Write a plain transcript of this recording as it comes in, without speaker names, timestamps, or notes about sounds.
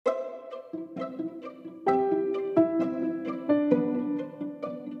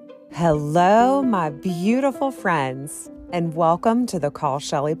Hello, my beautiful friends, and welcome to the Call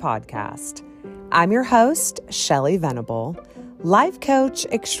Shelly podcast. I'm your host, Shelly Venable, life coach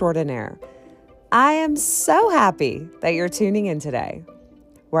extraordinaire. I am so happy that you're tuning in today.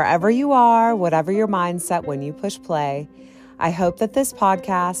 Wherever you are, whatever your mindset when you push play, I hope that this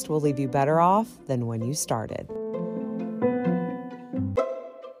podcast will leave you better off than when you started.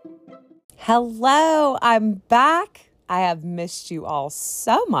 Hello, I'm back. I have missed you all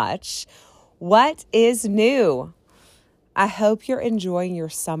so much. What is new? I hope you're enjoying your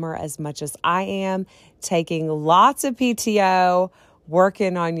summer as much as I am, taking lots of PTO,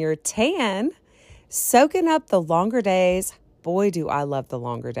 working on your tan, soaking up the longer days. Boy, do I love the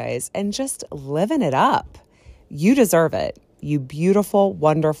longer days, and just living it up. You deserve it. You beautiful,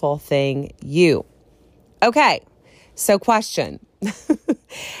 wonderful thing, you. Okay, so question.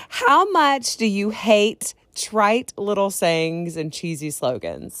 How much do you hate trite little sayings and cheesy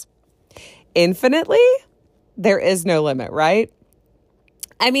slogans? Infinitely? There is no limit, right?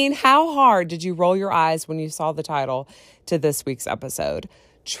 I mean, how hard did you roll your eyes when you saw the title to this week's episode?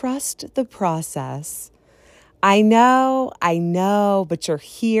 Trust the process. I know, but you're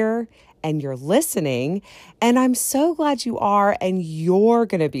here and you're listening, and I'm so glad you are, and you're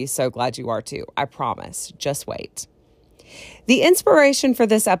going to be so glad you are too. I promise. Just wait. The inspiration for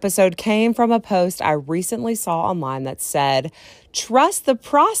this episode came from a post I recently saw online that said, trust the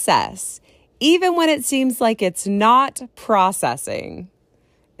process, even when it seems like it's not processing.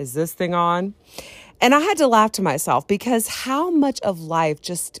 Is this thing on? And I had to laugh to myself because how much of life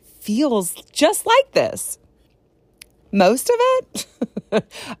just feels just like this? Most of it?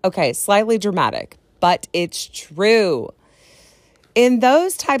 Okay, slightly dramatic, but it's true. In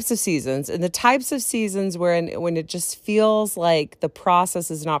those types of seasons, in the types of seasons when it just feels like the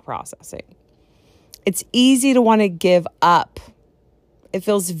process is not processing, it's easy to want to give up. It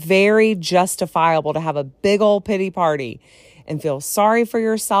feels very justifiable to have a big old pity party and feel sorry for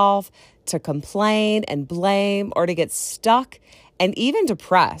yourself, to complain and blame, or to get stuck and even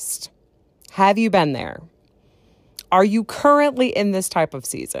depressed. Have you been there? Are you currently in this type of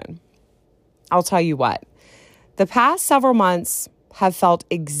season? I'll tell you what, the past several months have felt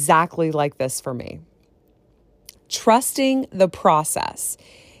exactly like this for me. Trusting the process,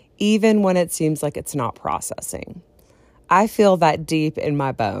 even when it seems like it's not processing. I feel that deep in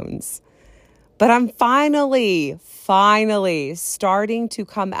my bones. But I'm finally starting to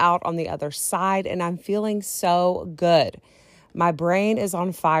come out on the other side, and I'm feeling so good. My brain is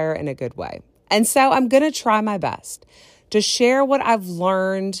on fire in a good way. And so I'm going to try my best to share what I've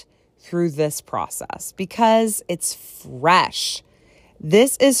learned through this process because it's fresh.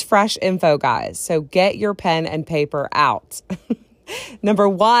 This is fresh info, guys. So get your pen and paper out. Number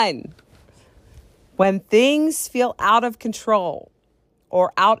one, when things feel out of control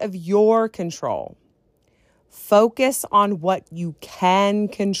or out of your control, focus on what you can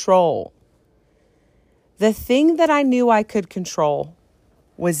control. The thing that I knew I could control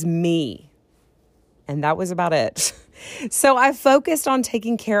was me. And that was about it. So I focused on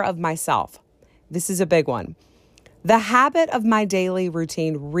taking care of myself. This is a big one. The habit of my daily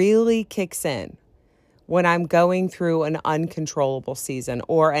routine really kicks in when I'm going through an uncontrollable season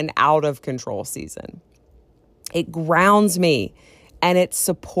or an out of control season. It grounds me and it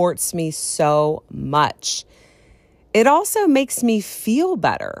supports me so much. It also makes me feel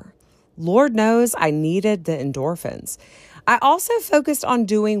better. Lord knows I needed the endorphins. I also focused on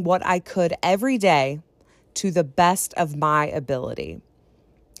doing what I could every day to the best of my ability.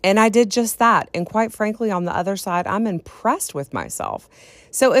 And I did just that. And quite frankly, on the other side, I'm impressed with myself.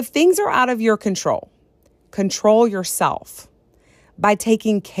 So if things are out of your control, control yourself by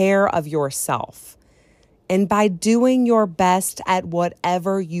taking care of yourself and by doing your best at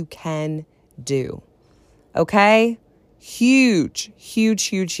whatever you can do. Okay? Huge.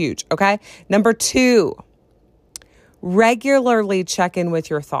 Okay? Number two, regularly check in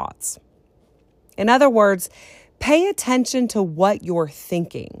with your thoughts. In other words, pay attention to what you're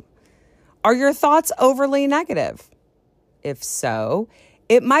thinking. Are your thoughts overly negative? If so,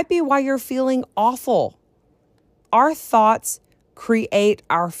 it might be why you're feeling awful. Our thoughts create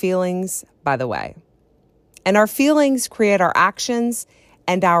our feelings, by the way. And our feelings create our actions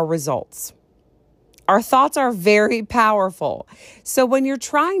and our results. Our thoughts are very powerful. So when you're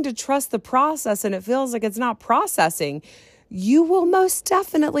trying to trust the process and it feels like it's not processing, you will most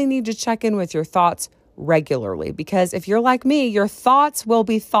definitely need to check in with your thoughts regularly, because if you're like me, your thoughts will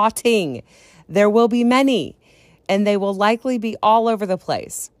be thoughting. There will be many, and they will likely be all over the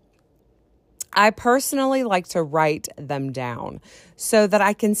place. I personally like to write them down so that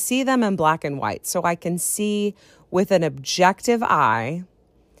I can see them in black and white, so I can see with an objective eye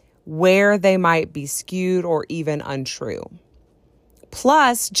where they might be skewed or even untrue.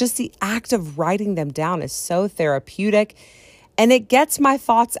 Plus, just the act of writing them down is so therapeutic, and it gets my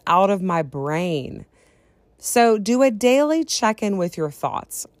thoughts out of my brain. So do a daily check-in with your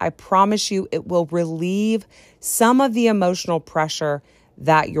thoughts. I promise you it will relieve some of the emotional pressure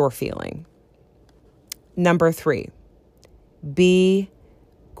that you're feeling. Number 3, be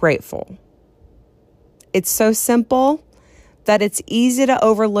grateful. It's so simple that it's easy to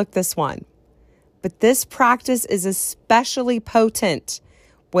overlook this one. But this practice is especially potent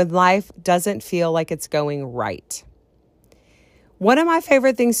when life doesn't feel like it's going right. One of my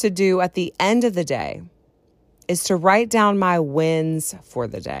favorite things to do at the end of the day is to write down my wins for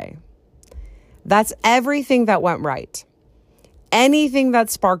the day. That's everything that went right, anything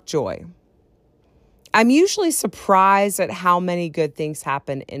that sparked joy. I'm usually surprised at how many good things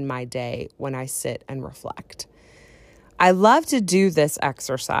happen in my day when I sit and reflect. I love to do this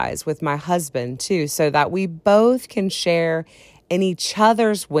exercise with my husband too, so that we both can share in each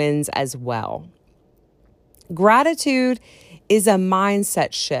other's wins as well. Gratitude is a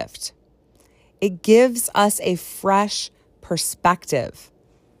mindset shift. It gives us a fresh perspective.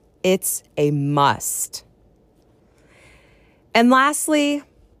 It's a must. And lastly,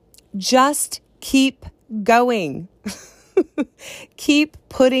 just keep going. Keep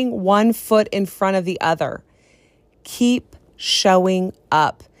putting one foot in front of the other. Keep showing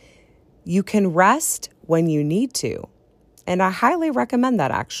up. You can rest when you need to, and I highly recommend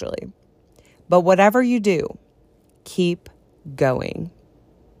that actually. But whatever you do, keep going.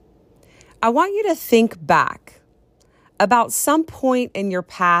 I want you to think back about some point in your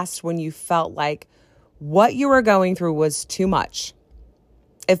past when you felt like what you were going through was too much.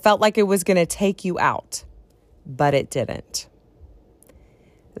 It felt like it was going to take you out, but it didn't.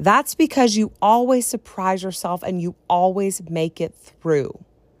 That's because you always surprise yourself and you always make it through.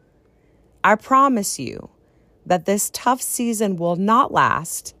 I promise you that this tough season will not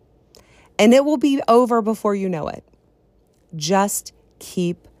last, and it will be over before you know it. Just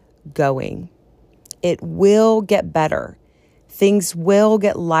keep going. It will get better. Things will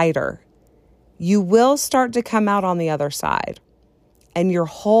get lighter. You will start to come out on the other side, and your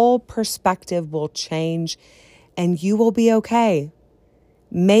whole perspective will change, and you will be okay.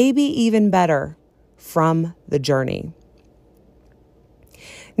 Maybe even better from the journey.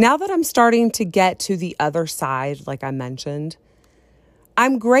 Now that I'm starting to get to the other side, like I mentioned,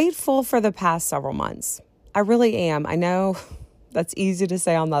 I'm grateful for the past several months. I really am. I know that's easy to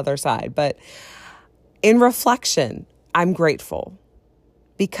say on the other side, but in reflection, I'm grateful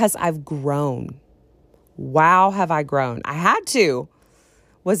because I've grown. Wow, have I grown? I had to.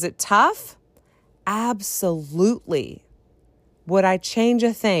 Was it tough? Absolutely. Would I change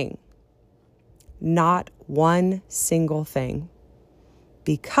a thing? Not one single thing.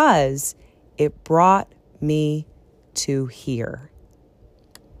 Because it brought me to here.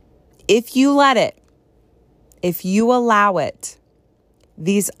 If you let it, if you allow it,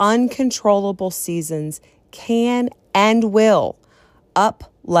 these uncontrollable seasons can and will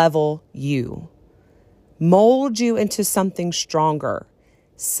up-level you, mold you into something stronger,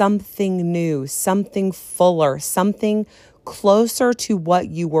 something new, something fuller, something closer to what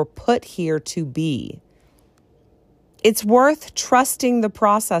you were put here to be. It's worth trusting the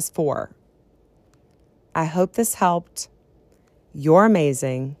process for. I hope this helped. You're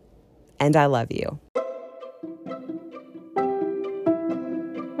amazing, and I love you.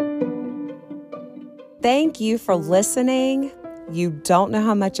 Thank you for listening. You don't know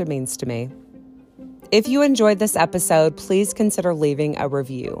how much it means to me. If you enjoyed this episode, please consider leaving a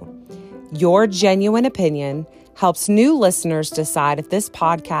review. Your genuine opinion helps new listeners decide if this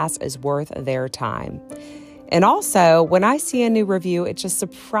podcast is worth their time. And also, when I see a new review, it just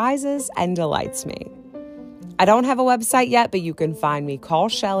surprises and delights me. I don't have a website yet, but you can find me, Call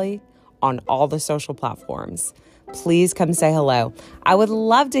Shelly, on all the social platforms. Please come say hello. I would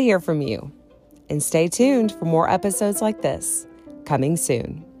love to hear from you. And stay tuned for more episodes like this coming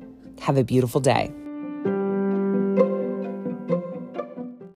soon. Have a beautiful day.